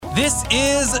This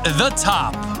is The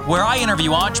Top, where I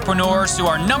interview entrepreneurs who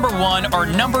are number one or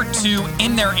number two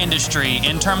in their industry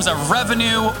in terms of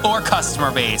revenue or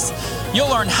customer base. You'll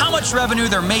learn how much revenue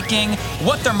they're making,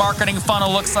 what their marketing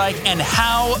funnel looks like, and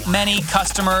how many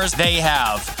customers they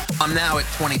have. I'm now at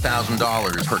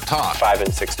 $20,000 per top. 5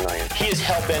 and 6 million. He is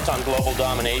hell-bent on global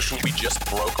domination. We just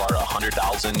broke our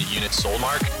 100,000 unit sold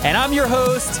mark. And I'm your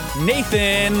host,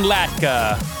 Nathan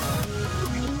Latka.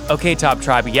 Okay, Top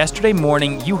Tribe, yesterday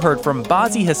morning you heard from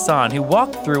Bazi Hassan, who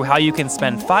walked through how you can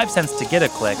spend 5 cents to get a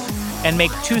click and make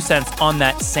 2 cents on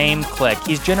that same click.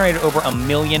 He's generated over $1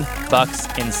 million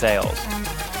in sales.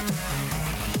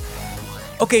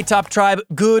 Okay, Top Tribe,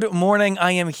 good morning.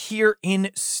 I am here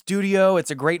in studio.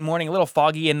 It's a great morning, a little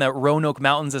foggy in the Roanoke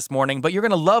Mountains this morning, but you're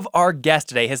going to love our guest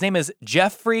today. His name is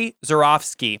Jeffrey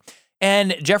Zarofsky.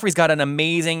 And Jeffrey's got an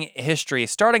amazing history.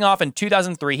 Starting off in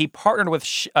 2003, he partnered with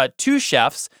two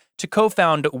chefs to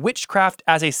co-found Witchcraft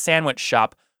as a sandwich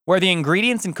shop, where the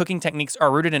ingredients and cooking techniques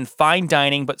are rooted in fine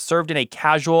dining, but served in a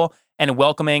casual and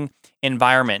welcoming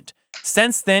environment.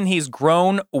 Since then, he's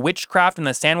grown Witchcraft in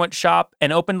the sandwich shop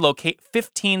and opened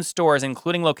 15 stores,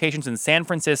 including locations in San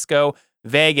Francisco,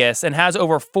 Vegas, and has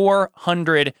over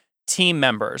 400 team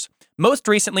members. Most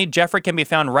recently, Jeffrey can be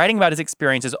found writing about his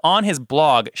experiences on his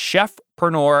blog,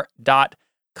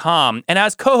 chefpreneur.com, and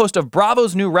as co-host of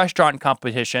Bravo's new restaurant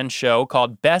competition show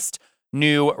called Best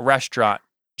New Restaurant.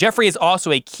 Jeffrey is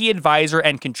also a key advisor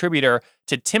and contributor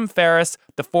to Tim Ferriss,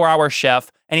 The 4-Hour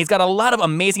Chef, and he's got a lot of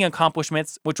amazing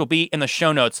accomplishments, which will be in the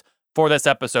show notes for this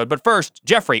episode. But first,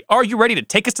 Jeffrey, are you ready to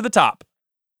take us to the top?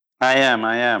 I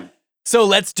am. So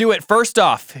let's do it. First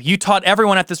off, you taught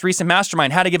everyone at this recent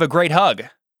mastermind how to give a great hug.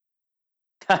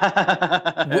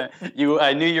 I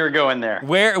knew you were going there.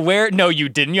 Where? No, you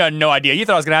didn't. You had no idea. You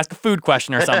thought I was going to ask a food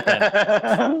question or something.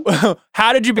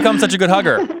 How did you become such a good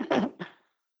hugger?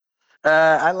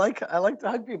 I like to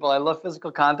hug people. I love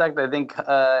physical contact. I think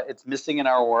it's missing in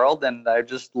our world, and I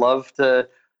just love to,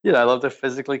 I love to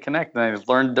physically connect. And I've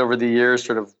learned over the years,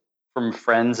 sort of from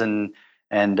friends and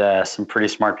some pretty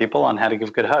smart people on how to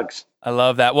give good hugs. I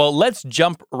love that. Well, let's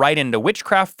jump right into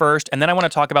Witchcraft first, and then I want to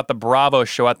talk about the Bravo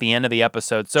show at the end of the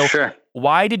episode. So Sure.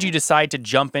 Why did you decide to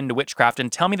jump into Witchcraft?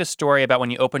 And tell me the story about when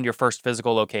you opened your first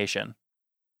physical location.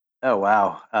 Oh,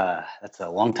 wow. That's a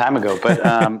long time ago. But,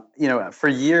 for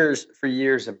years,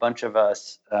 a bunch of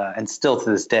us, and still to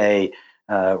this day,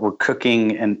 were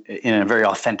cooking in a very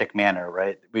authentic manner,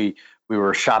 right? We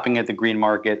were shopping at the green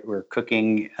market. We were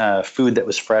cooking food that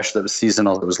was fresh, that was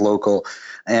seasonal, that was local.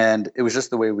 And it was just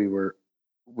the way we were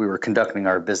conducting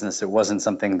our business. It wasn't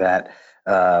something that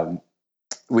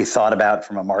we thought about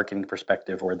from a marketing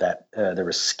perspective, or that there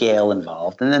was scale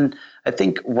involved. And then I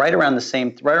think right around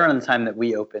the time that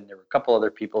we opened, there were a couple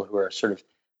other people who were sort of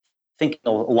thinking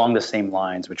along the same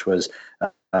lines, which was,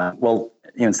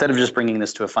 instead of just bringing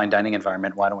this to a fine dining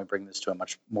environment, why don't we bring this to a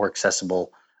much more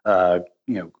accessible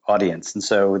audience? And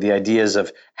so the ideas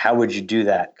of how would you do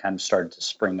that kind of started to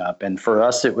spring up. And for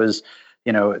us, it was,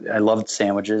 I loved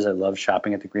sandwiches. I loved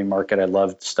shopping at the green market. I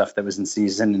loved stuff that was in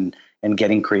season and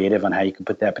getting creative on how you can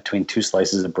put that between 2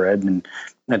 slices of bread. And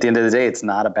at the end of the day, it's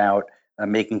not about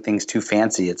making things too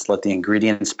fancy. It's let the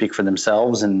ingredients speak for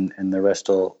themselves, and the rest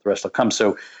will come.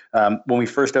 So when we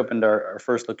first opened our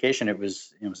first location, it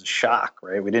was a shock,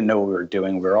 right? We didn't know what we were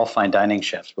doing. We were all fine dining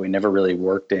chefs, but we never really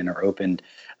worked in or opened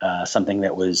something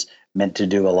that was meant to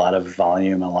do a lot of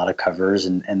volume, a lot of covers,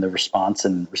 and the response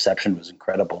and reception was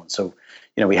incredible. And so,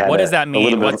 we had. What does that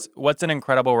mean? What's an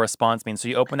incredible response mean? So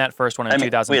you opened that first one in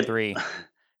 2003.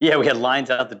 We had lines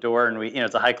out the door, and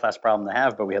it's a high class problem to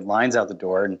have, but we had lines out the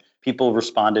door, and people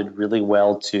responded really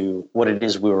well to what it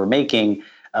is we were making,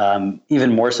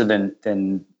 even more so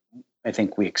than I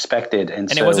think we expected.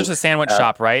 And it wasn't just a sandwich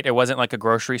shop, right? It wasn't like a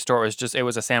grocery store. It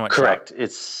was a sandwich correct. shop.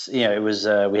 Correct. It was,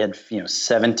 we had,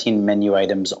 17 menu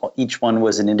items. Each one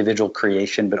was an individual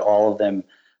creation, but all of them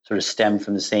sort of stemmed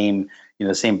from the same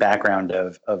background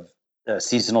of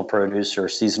seasonal produce or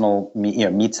seasonal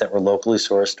meats that were locally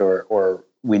sourced, or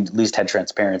we at least had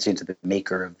transparency into the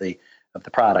maker of the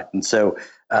product. And so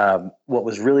what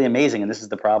was really amazing, and this is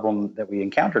the problem that we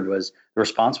encountered, was the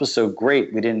response was so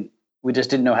great. We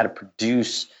just didn't know how to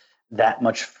produce that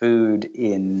much food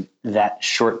in that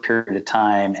short period of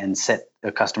time and set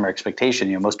a customer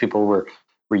expectation. Most people were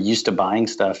used to buying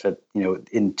stuff at,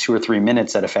 in 2 or 3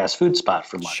 minutes at a fast food spot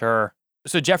for lunch. Sure.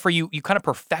 So Jeffrey, you kind of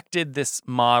perfected this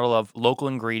model of local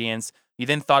ingredients. You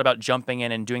then thought about jumping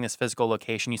in and doing this physical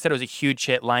location. You said it was a huge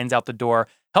hit, lines out the door.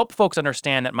 Help folks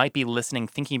understand that might be listening,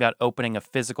 thinking about opening a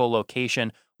physical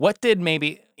location. What did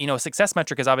maybe, a success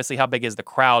metric is obviously how big is the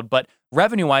crowd, but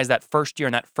revenue-wise, that first year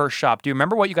in that first shop, do you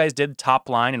remember what you guys did top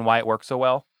line and why it worked so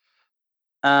well?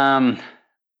 Um,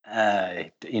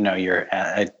 I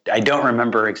don't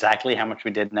remember exactly how much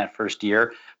we did in that first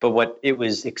year, but what it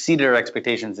was exceeded our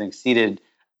expectations and exceeded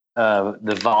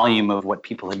the volume of what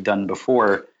people had done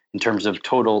before in terms of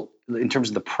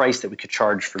the price that we could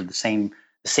charge for the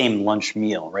same lunch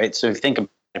meal, right? So if you think about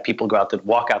it, people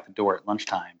walk out the door at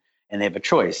lunchtime and they have a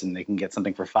choice and they can get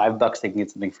something for $5, they can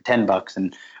get something for $10.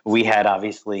 And we had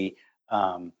obviously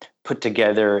put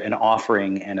together an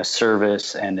offering and a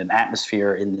service and an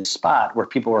atmosphere in this spot where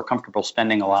people were comfortable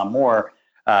spending a lot more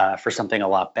for something a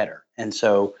lot better. And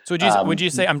so, So would you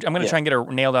say I'm going to try and get a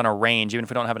nailed on a range, even if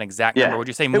we don't have an exact Yeah. number? Would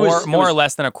you say It was- more or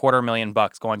less than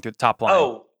 $250,000 going through the top line?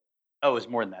 Oh, it was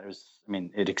more than that.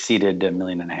 It exceeded $1.5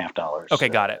 million. Okay,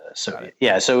 got it. So Got it.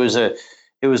 yeah, so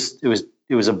it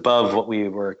was above what we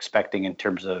were expecting in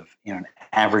terms of an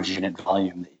average unit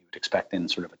volume that you would expect in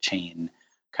sort of a chain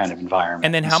kind of environment.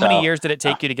 And then how many years did it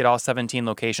take you to get all 17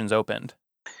 locations opened?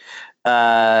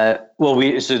 Well,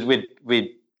 we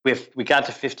got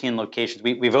to 15 locations.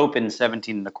 We've opened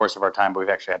 17 in the course of our time, but we've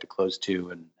actually had to close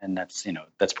 2, and that's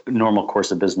that's normal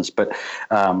course of business. But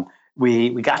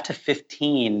we got to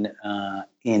 15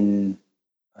 in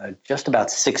just about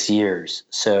 6 years.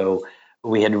 So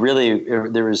we had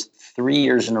there was 3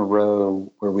 years in a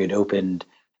row where we had opened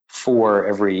 4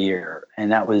 every year,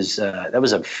 and that was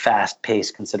a fast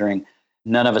pace considering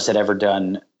none of us had ever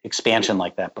done expansion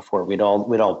like that before. We'd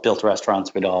all built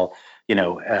restaurants. We'd all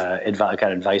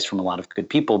got advice from a lot of good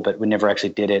people, but we never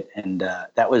actually did it, and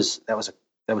that was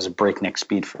a breakneck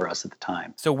speed for us at the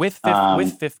time. So with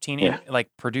 15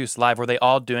 produced live, were they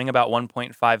all doing about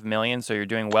 1.5 million? So you're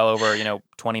doing well over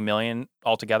 20 million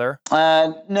altogether.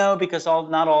 No, because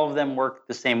not all of them worked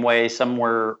the same way. Some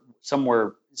were.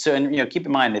 So, and keep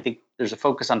in mind, I think there's a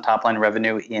focus on top line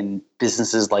revenue in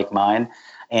businesses like mine,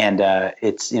 and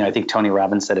it's I think Tony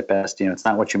Robbins said it best. It's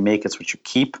not what you make, it's what you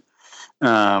keep.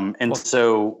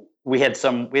 So we had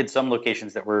some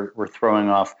locations that were throwing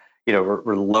off,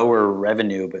 were lower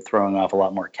revenue but throwing off a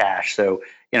lot more cash. So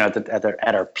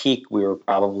at our peak we were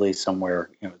probably somewhere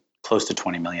close to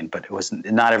 20 million, but it wasn't.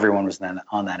 Not everyone was then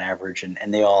on that average, and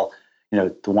they all.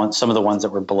 Some of the ones that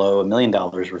were below $1 million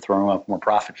were throwing off more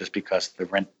profit just because the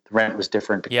rent was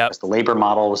different, because the labor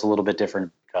model was a little bit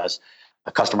different, because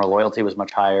the customer loyalty was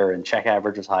much higher and check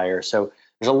average was higher. So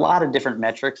there's a lot of different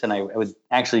metrics, and I would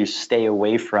actually stay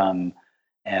away from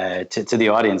to the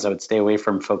audience. I would stay away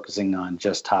from focusing on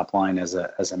just top line as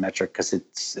a metric, because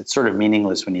it's sort of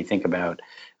meaningless when you think about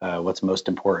what's most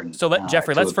important. So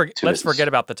Jeffrey, let's forget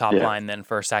about the top line then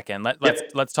for a second.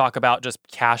 Let's talk about just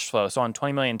cash flow. So on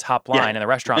 20 million top line in the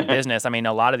restaurant business, I mean,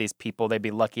 a lot of these people, they'd be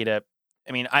lucky to.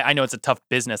 I mean, I know it's a tough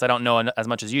business. I don't know as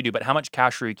much as you do, but how much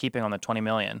cash are you keeping on the 20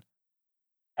 million?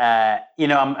 I'm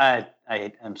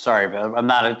sorry, but I'm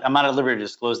not at liberty to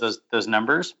disclose those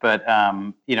numbers. But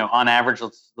on average,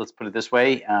 let's put it this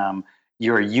way: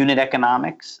 your unit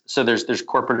economics. So there's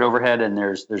corporate overhead and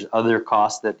there's other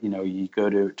costs that you go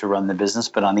to run the business.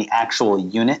 But on the actual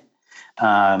unit,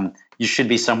 you should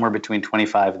be somewhere between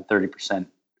 25 and 30%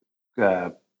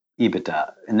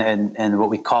 EBITDA, and what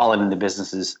we call it in the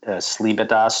business is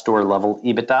SLEBITDA, store level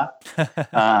EBITDA.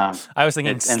 I was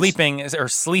thinking sleepy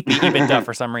EBITDA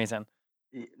for some reason.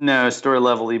 No, store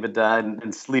level EBITDA and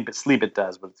SLEBITDA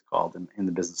is what it's called in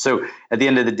the business. So at the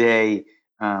end of the day,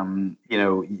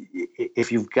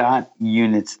 if you've got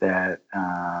units that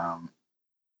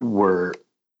were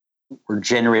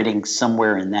generating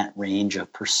somewhere in that range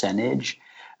of percentage,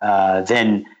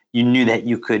 then you knew that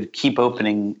you could keep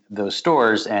opening those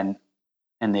stores and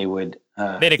they would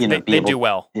they do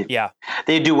well.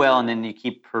 They do well, and then you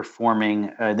keep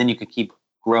performing. Then you could keep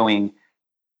growing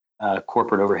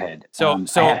corporate overhead. So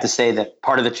I have to say that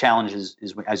part of the challenge is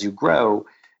as you grow,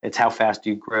 it's how fast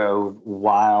you grow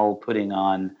while putting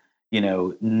on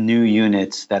new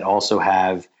units that also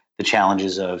have the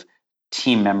challenges of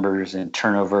team members and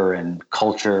turnover and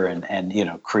culture and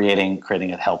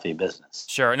creating a healthy business.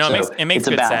 Sure. No, it makes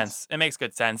good sense. It makes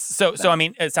good sense. So I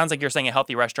mean, it sounds like you're saying a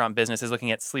healthy restaurant business is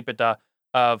looking at SLEBITDA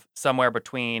of somewhere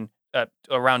between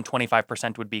around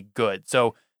 25% would be good.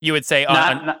 So you would say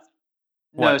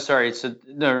no, sorry. So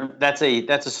no, that's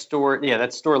a store. Yeah,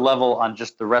 that's store level on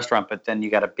just the restaurant, but then you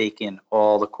got to bake in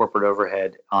all the corporate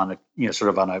overhead on a sort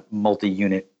of on a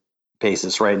multi-unit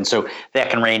basis, right? And so that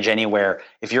can range anywhere.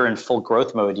 If you're in full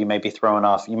growth mode, you might be throwing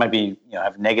off. You might be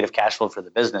have negative cash flow for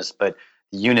the business, but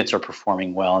the units are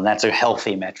performing well, and that's a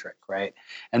healthy metric, right?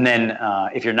 And then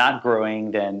if you're not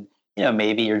growing, then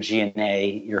maybe your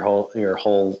G&A, your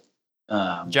whole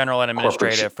general and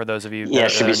administrative for those of you.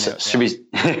 Should be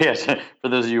yes, for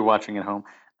those of you watching at home,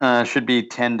 should be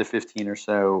 10 to 15 or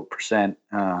so percent.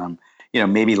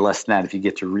 maybe less than that if you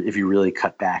get to if you really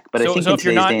cut back. But I think if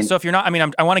you're not, I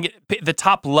mean, I want to get the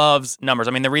top loves numbers.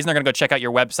 I mean, the reason they're going to go check out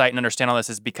your website and understand all this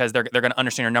is because they're going to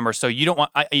understand your numbers. So you don't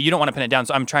want to pin it down.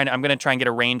 So I'm going to try and get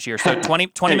a range here. So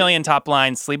 20 million top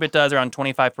line, Sleepit does around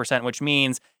 25%, which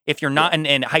means if you're not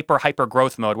in hyper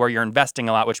growth mode where you're investing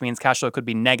a lot, which means cash flow could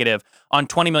be negative on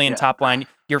 20 million top line,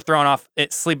 you're throwing off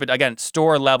Sleepit again,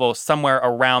 store level somewhere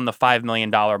around the $5 million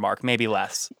mark, maybe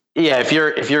less. Yeah, if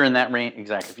you're in that range,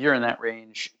 exactly. If you're in that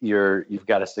range, you've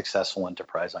got a successful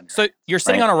enterprise on your So hands, you're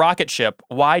sitting on a rocket ship.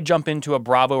 Why jump into a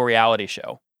Bravo reality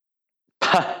show?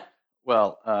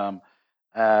 Well,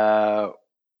 there's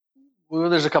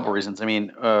a couple reasons. I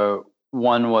mean,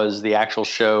 one was the actual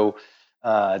show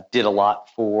did a lot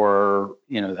for,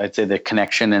 I'd say the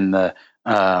connection and the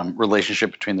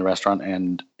relationship between the restaurant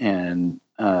and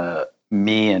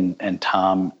me and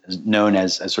Tom, is known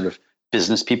as sort of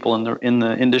business people in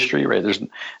the industry, right?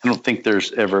 I don't think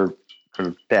there's ever sort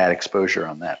of bad exposure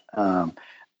on that.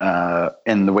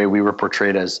 And the way we were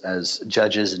portrayed as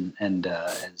judges and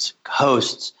as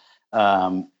hosts,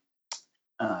 only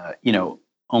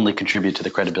contribute to the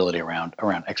credibility around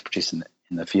expertise in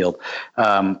the field.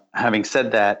 Having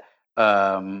said that,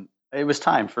 it was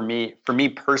time for me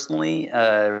personally,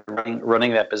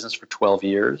 running that business for 12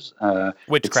 years.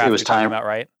 Witchcraft, it was time about,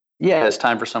 right? Yeah, it's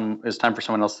time for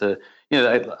someone else to.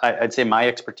 I'd say my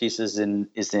expertise is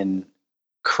in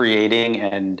creating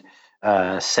and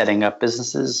setting up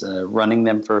businesses, running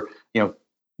them for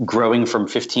growing from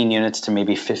 15 units to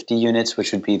maybe 50 units,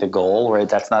 which would be the goal, right?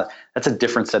 That's a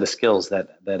different set of skills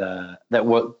that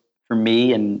what for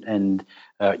me and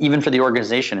even for the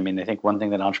organization. I mean, I think one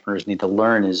thing that entrepreneurs need to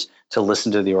learn is to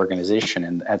listen to the organization,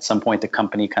 and at some point the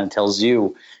company kind of tells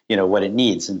you, what it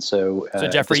needs. And so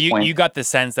Jeffrey, you got the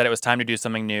sense that it was time to do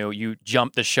something new.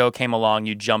 The show came along,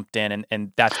 you jumped in,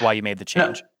 and that's why you made the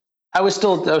change. No, I was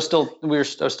still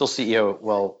CEO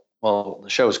while the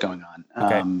show was going on.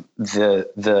 Okay.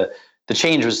 The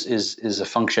change is a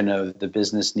function of the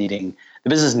business needed,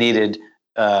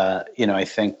 I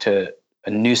think, to a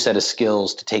new set of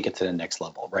skills to take it to the next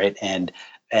level, right? And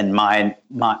my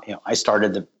I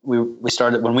started when we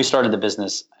started the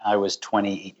business, I was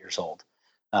 28 years old.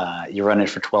 You run it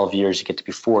for 12 years, you get to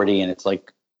be 40, and it's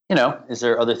like, is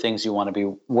there other things you want to be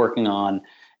working on?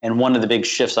 And one of the big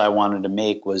shifts I wanted to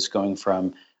make was going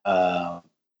from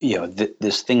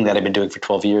this thing that I've been doing for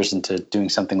 12 years into doing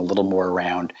something a little more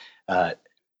around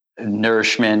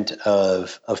nourishment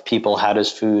of people. How does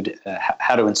food,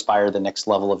 how to inspire the next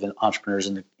level of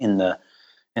entrepreneurs in the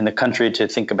country to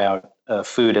think about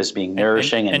food as being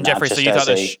nourishing and Jeffrey, not so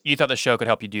just you thought the show could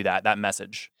help you do that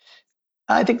message?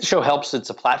 I think the show helps. It's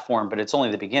a platform, but it's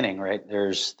only the beginning, right?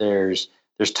 There's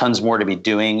tons more to be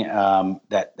doing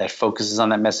that focuses on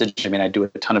that message. I mean, I do a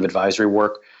ton of advisory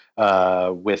work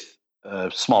with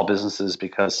small businesses,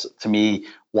 because to me,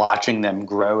 watching them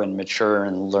grow and mature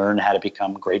and learn how to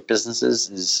become great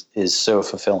businesses is so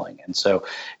fulfilling. And so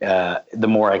the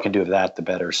more I can do of that, the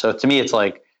better. So to me, it's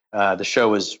like the show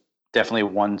was definitely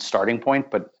one starting point,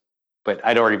 but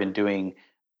I'd already been doing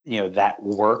that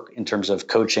work in terms of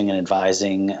coaching and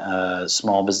advising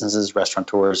small businesses,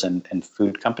 restaurateurs, and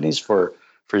food companies for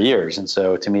years. And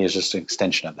so to me, it's just an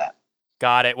extension of that.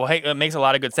 Got it. Well, hey, it makes a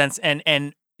lot of good sense.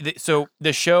 So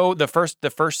the show, the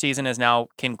first season is now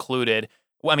concluded.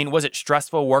 I mean, was it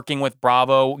stressful working with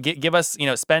Bravo? Give us,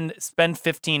 spend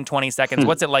 15, 20 seconds.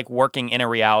 What's it like working in a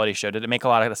reality show? Did it make a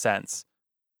lot of sense?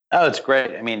 Oh, it's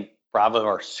great. I mean, Bravo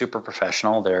are super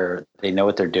professional. They know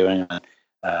what they're doing on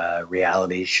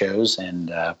reality shows, and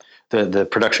the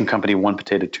production company, One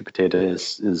Potato, Two Potato,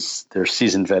 is they're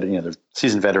seasoned they're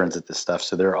seasoned veterans at this stuff,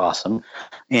 so they're awesome.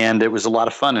 And it was a lot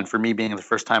of fun. And for me, being the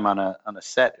first time on a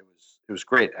set, it was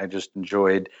great. I just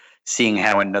enjoyed seeing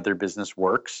how another business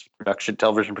works.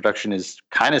 Television production is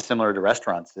kind of similar to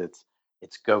restaurants. It's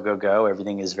go.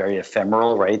 Everything is very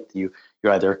ephemeral, right? You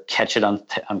either catch it on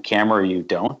camera or you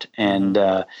don't. And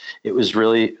it was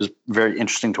very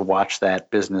interesting to watch that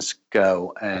business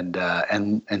go and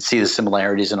see the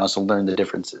similarities and also learn the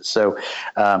differences. So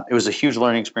it was a huge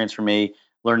learning experience for me.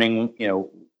 Learning,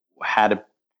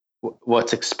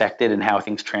 what's expected and how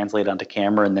things translate onto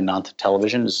camera and then onto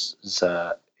television is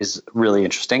really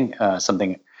interesting.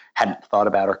 Something I hadn't thought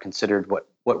about or considered what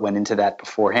went into that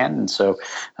beforehand. And so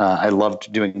I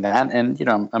loved doing that. And,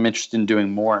 I'm interested in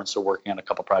doing more. And so working on a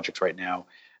couple projects right now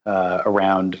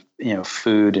around,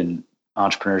 food and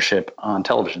entrepreneurship on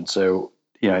television. So,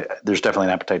 there's definitely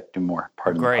an appetite to do more.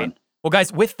 Pardon the pun. Well,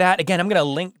 guys, with that, again, I'm going to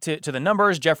link to the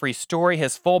numbers, Jeffrey's story,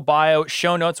 his full bio,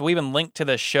 show notes. We'll even link to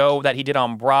the show that he did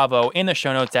on Bravo in the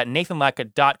show notes at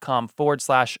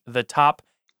nathanlatka.com/the top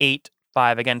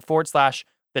 85. Again,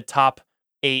 the top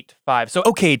 8-5. So,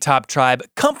 okay, Top Tribe,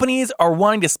 companies are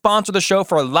wanting to sponsor the show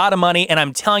for a lot of money, and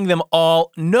I'm telling them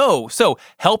all no. So,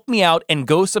 help me out and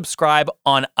go subscribe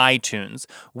on iTunes.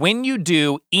 When you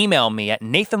do, email me at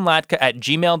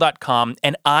nathanlatka@gmail.com,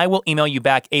 and I will email you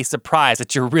back a surprise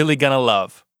that you're really gonna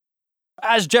love.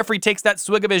 As Jeffrey takes that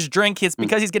swig of his drink, it's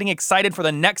because he's getting excited for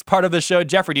the next part of the show.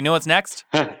 Jeffrey, do you know what's next?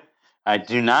 I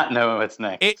do not know what's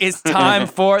next. It is time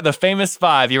for the famous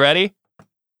 5. You ready?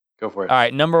 Go for it. All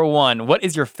right, number 1. What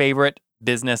is your favorite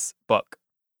business book?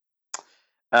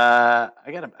 I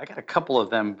got a couple of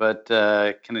them, but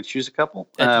can I choose a couple?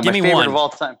 Give me my favorite one. of all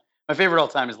time. My favorite of all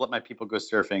time is "Let My People Go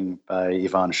Surfing" by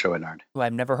Yvonne Chouinard. Ooh,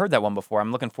 I've never heard that one before.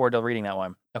 I'm looking forward to reading that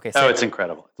one. Okay, Oh, it's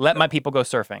incredible. Let My People Go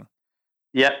Surfing.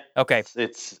 Yep. Okay.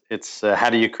 It's how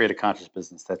do you create a conscious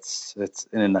business? That's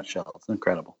in a nutshell. It's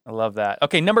incredible. I love that.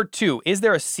 Okay, number 2. Is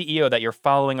there a CEO that you're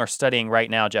following or studying right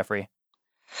now, Jeffrey?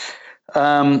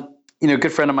 A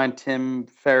good friend of mine, Tim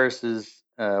Ferriss, is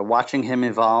watching him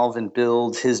evolve and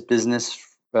build his business,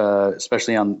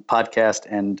 especially on podcast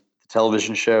and the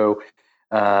television show,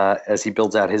 as he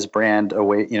builds out his brand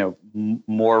away,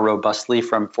 more robustly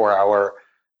from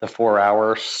the 4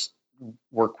 hours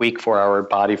work week, 4 hour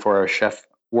body, 4 hour chef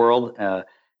world.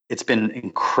 It's been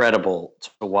incredible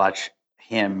to watch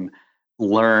him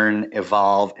learn,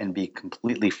 evolve, and be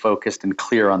completely focused and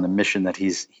clear on the mission that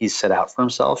he's set out for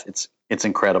himself. It's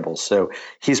incredible. So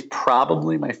he's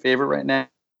probably my favorite right now.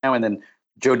 And then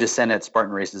Joe DeSena at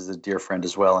Spartan Races is a dear friend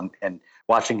as well. And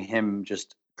watching him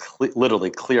just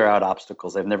literally clear out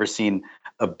obstacles. I've never seen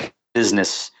a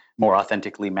business more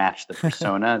authentically match the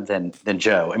persona than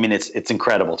Joe. I mean, it's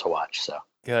incredible to watch. So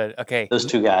good. Okay. Those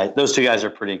two guys are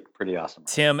pretty awesome.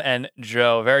 Tim and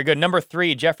Joe. Very good. Number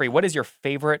 3, Jeffrey, what is your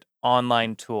favorite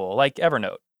online tool, like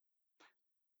Evernote?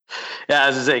 Yeah,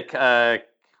 as I say,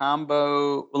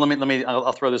 combo. Well,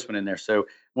 I'll throw this one in there. So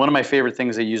one of my favorite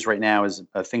things I use right now is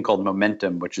a thing called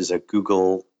Momentum, which is a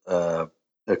Google, a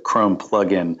Chrome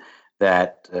plugin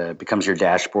that becomes your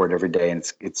dashboard every day, and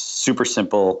it's super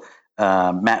simple.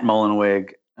 Matt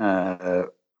Mullenweg, I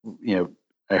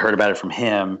heard about it from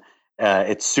him.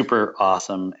 It's super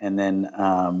awesome, and then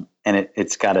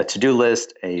it's got a to-do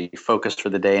list, a focus for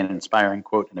the day, an inspiring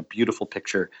quote, and a beautiful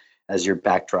picture as your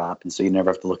backdrop, and so you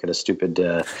never have to look at a stupid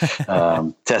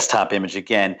desktop image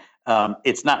again.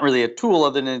 It's not really a tool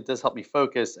other than it does help me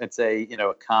focus. It's a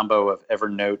combo of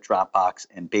Evernote, Dropbox,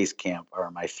 and Basecamp are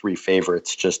my 3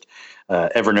 favorites. Just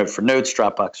Evernote for notes,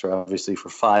 Dropbox for obviously for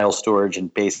file storage,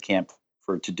 and Basecamp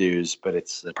for to-dos, but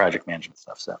it's the project management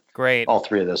stuff. So great. All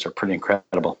 3 of those are pretty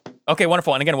incredible. Okay,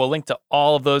 wonderful. And again, we'll link to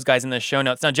all of those guys in the show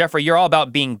notes. Now, Jeffrey, you're all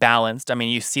about being balanced. I mean,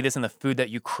 you see this in the food that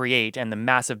you create and the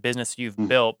massive business you've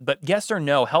built. But yes or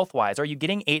no, health-wise, are you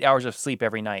getting 8 hours of sleep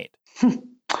every night?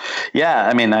 Yeah,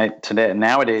 I mean,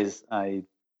 nowadays, let me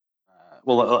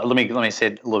say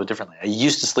it a little bit differently. I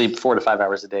used to sleep 4 to 5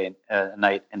 hours a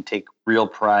night, and take real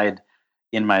pride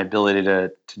in my ability to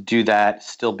do that,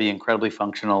 still be incredibly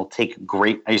functional. I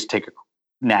used to take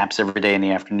naps every day in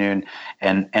the afternoon,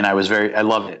 and I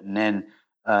loved it. And then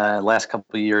last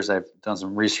couple of years, I've done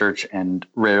some research and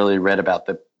rarely read about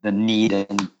the need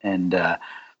and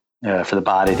for the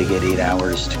body to get 8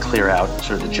 hours to clear out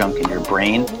sort of the junk in your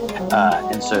brain.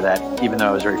 And so that even though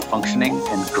I was very functioning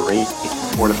and great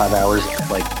 4 to 5 hours,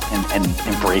 and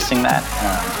embracing that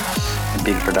and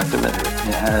being productive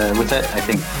with it, I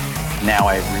think now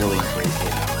I really embrace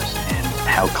 8 hours and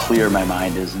how clear my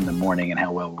mind is in the morning and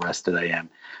how well rested I am.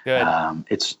 Good.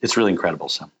 It's really incredible.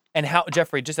 So. And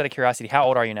Jeffrey, just out of curiosity, how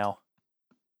old are you now?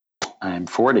 I'm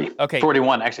 40. Okay.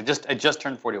 41. Actually, I just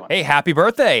turned 41. Hey, happy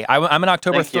birthday! I'm an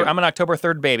October Thank you. I'm an October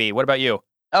 3rd baby. What about you?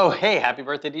 Oh, hey, happy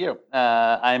birthday to you.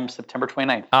 I'm September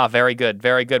 29th. Ah, very good,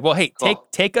 very good. Well, hey, Cool.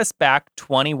 take us back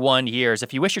 21 years.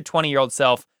 If you wish your 20-year-old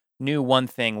self knew one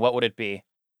thing, what would it be?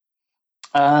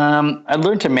 I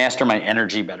learned to master my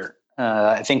energy better.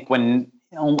 I think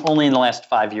only in the last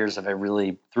 5 years have I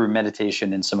really, through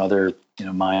meditation and some other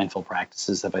mindful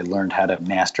practices, have I learned how to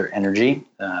master energy.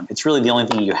 It's really the only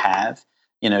thing you have,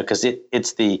 because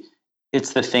it's the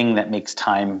thing that makes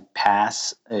time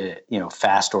pass,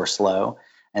 fast or slow.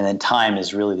 And then time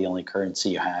is really the only currency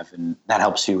you have, and that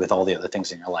helps you with all the other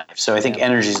things in your life. So I think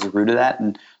energy is the root of that,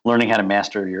 and learning how to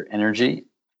master your energy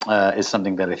is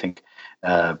something that I think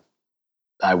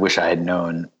I wish I had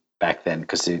known back then,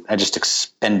 because I just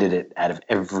expended it out of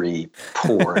every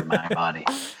pore in my body.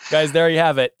 Guys, there you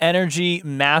have it. Energy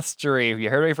mastery. You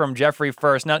heard it from Jeffrey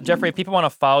first. Now, Jeffrey, if people want to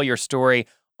follow your story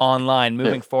online,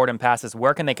 moving forward and past this,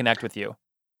 where can they connect with you?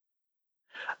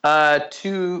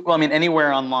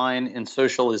 Anywhere online and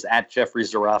social is at Jeffrey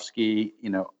Zurovsky,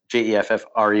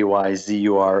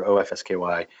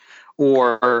 JeffreyZurofsky,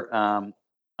 or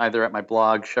either at my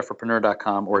blog,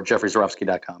 chefrepreneur.com, or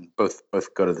jeffreyzarofsky.com. Both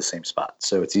go to the same spot.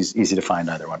 So it's easy to find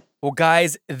either one. Well,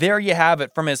 guys, there you have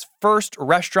it. From his first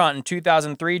restaurant in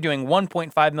 2003, doing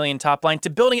 1.5 million top line, to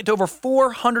building it to over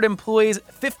 400 employees,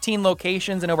 15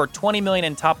 locations, and over 20 million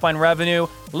in top line revenue,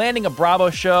 landing a Bravo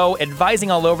show,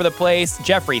 advising all over the place.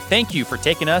 Jeffrey, thank you for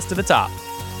taking us to the top.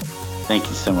 Thank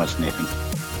you so much, Nathan.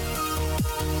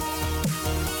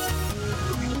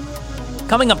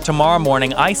 Coming up tomorrow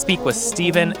morning, I speak with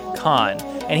Stephen Kahn,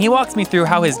 and he walks me through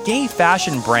how his gay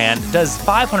fashion brand does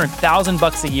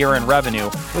 $500,000 a year in revenue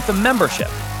with a membership.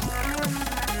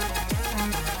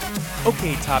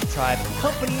 Okay, Top Tribe,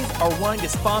 companies are wanting to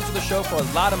sponsor the show for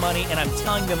a lot of money, and I'm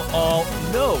telling them all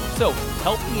no. So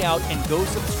help me out and go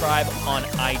subscribe on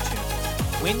iTunes.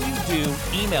 When you do,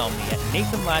 email me at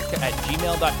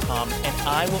nathanlatka@gmail.com, and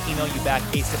I will email you back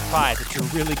a surprise that you're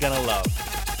really gonna love.